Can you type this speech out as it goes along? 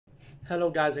Hello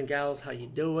guys and gals, how you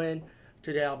doing?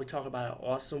 Today I'll be talking about an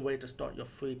awesome way to start your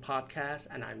free podcast,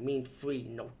 and I mean free,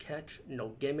 no catch, no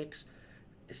gimmicks.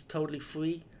 It's totally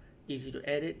free, easy to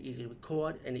edit, easy to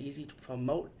record, and easy to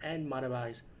promote and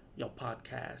monetize your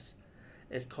podcast.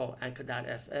 It's called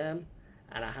Anchor.fm,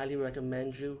 and I highly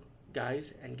recommend you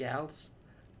guys and gals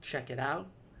check it out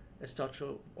and start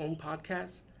your own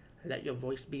podcast and let your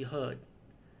voice be heard.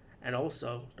 And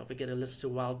also, don't forget to listen to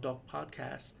Wild Dog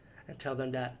Podcast and tell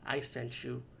them that I sent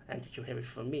you and that you hear it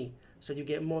from me. So you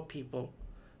get more people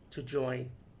to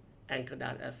join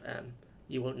Anchor.fm.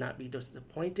 You will not be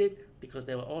disappointed because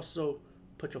they will also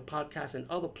put your podcast in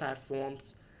other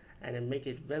platforms and then make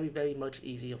it very, very much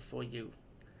easier for you.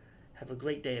 Have a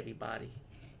great day, everybody.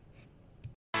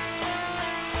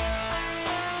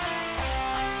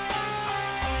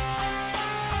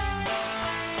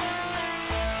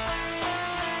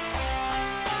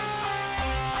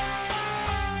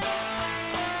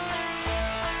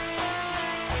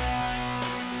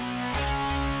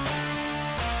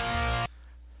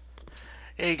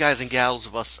 Hey guys and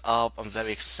gals, what's up? I'm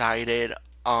very excited.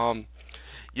 I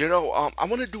want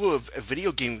to do a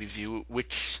video game review,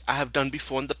 which I have done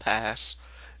before in the past,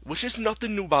 which is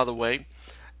nothing new by the way.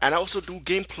 And I also do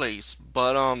gameplays,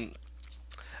 but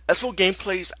as for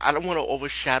gameplays, I don't want to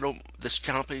overshadow this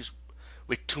channel plays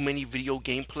with too many video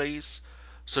gameplays.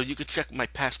 So you can check my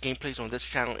past gameplays on this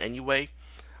channel anyway.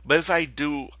 But if I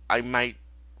do, I might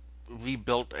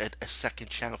rebuild a second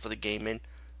channel for the gaming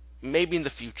maybe in the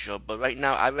future, but right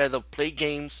now I'd rather play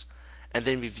games and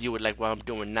then review it like what I'm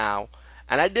doing now.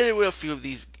 And I did it with a few of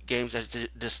these games I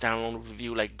did this standalone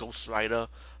review, like Ghost Rider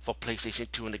for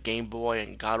PlayStation 2 and the Game Boy,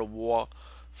 and God of War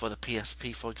for the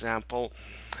PSP, for example.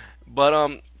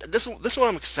 But this one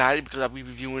I'm excited because I'll be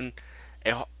reviewing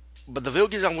a. But the video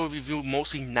games I'm going to review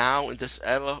mostly now in this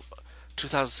era,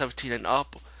 2017 and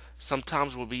up,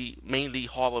 sometimes will be mainly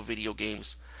horror video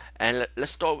games. And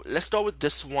let's start with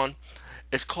this one.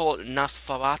 It's called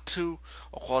Nosferatu,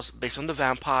 of course, based on the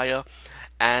vampire.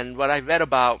 And what I read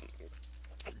about,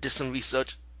 did some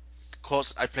research. Of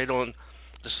course, I played on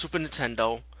the Super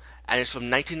Nintendo, and it's from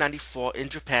 1994 in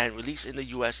Japan, released in the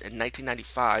US in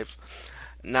 1995.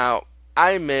 Now,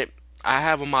 I admit, I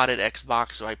have a modded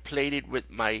Xbox, so I played it with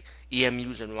my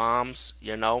EMUs and ROMs.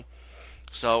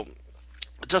 So,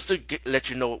 just to let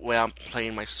you know where I'm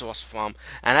playing my source from.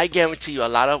 And I guarantee you, a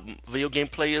lot of video game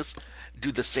players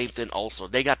do the same thing also.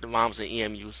 They got the ROMs and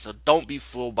EMUs, so don't be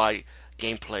fooled by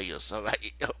game players,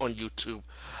 alright, on YouTube.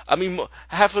 I mean,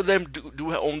 half of them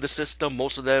do own the system,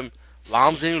 most of them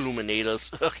ROMs and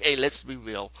Illuminators. Okay, let's be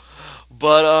real.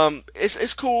 But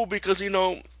it's cool because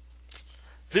video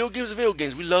games are video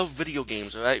games. We love video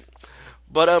games, alright.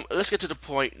 But let's get to the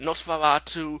point.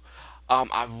 Nosferatu.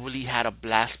 I really had a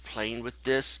blast playing with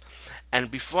this,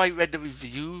 and before I read the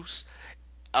reviews,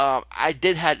 I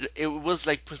did had it was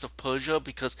like Prince of Persia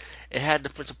because it had the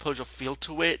Prince of Persia feel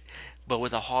to it, but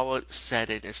with a horror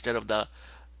setting instead of the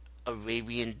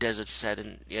Arabian desert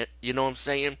setting. You know what I'm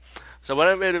saying? So when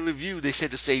I read the review, they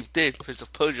said the same thing, Prince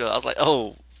of Persia. I was like,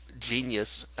 oh,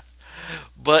 genius!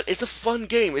 But it's a fun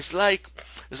game. It's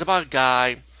about a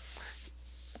guy,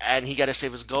 and he got to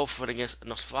save his girlfriend against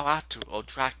Nosferatu or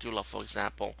Dracula, for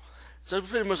example. So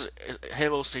pretty much,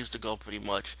 hero saves the girl pretty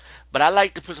much. But I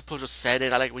like the Prince of Persia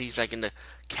setting. I like when he's like in the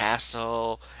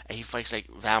castle and he fights like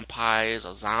vampires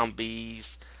or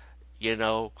zombies, you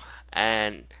know.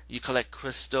 And you collect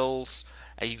crystals,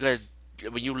 and you got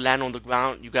when you land on the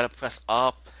ground, you gotta press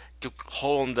up to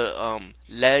hold on the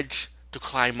ledge to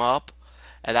climb up,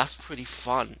 and that's pretty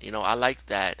fun. I like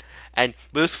that.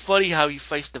 But it's funny how he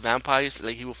fights the vampires.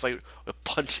 Like he will fight with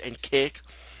punch and kick.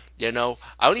 I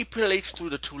only played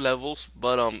through the 2 levels,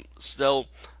 but still,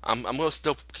 I'm gonna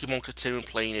still keep on continuing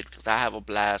playing it because I have a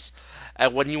blast.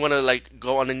 And when you wanna like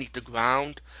go underneath the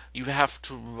ground, you have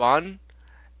to run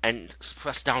and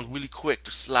press down really quick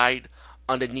to slide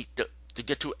underneath to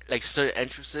get to like certain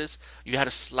entrances. You had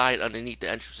to slide underneath the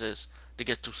entrances to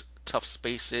get to tough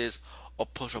spaces or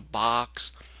push a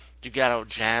box. You got a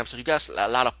jam, so you got a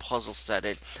lot of puzzle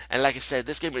setting. And like I said,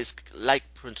 this game is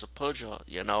like Prince of Persia.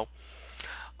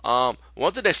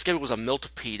 One thing that scared me was a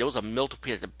millipede. There was a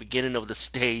millipede at the beginning of the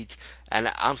stage,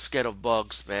 and I'm scared of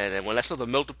bugs, man. And when I saw the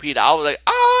millipede, I was like,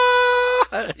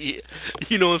 ah! You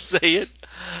know what I'm saying?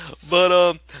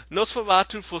 But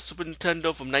Nosferatu for Super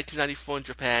Nintendo from 1994 in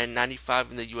Japan, 95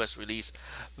 in the US release.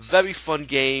 Very fun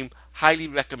game. Highly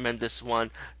recommend this one.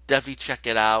 Definitely check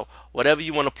it out. Whatever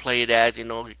you want to play it at,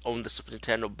 own the Super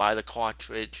Nintendo, buy the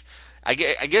cartridge. I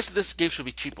guess this game should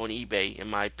be cheap on eBay, in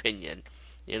my opinion.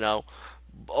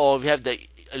 Or if you have the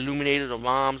illuminated or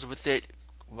ROMs with it,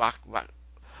 rock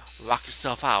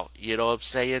yourself out. You know what I'm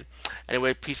saying?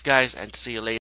 Anyway, peace, guys, and see you later.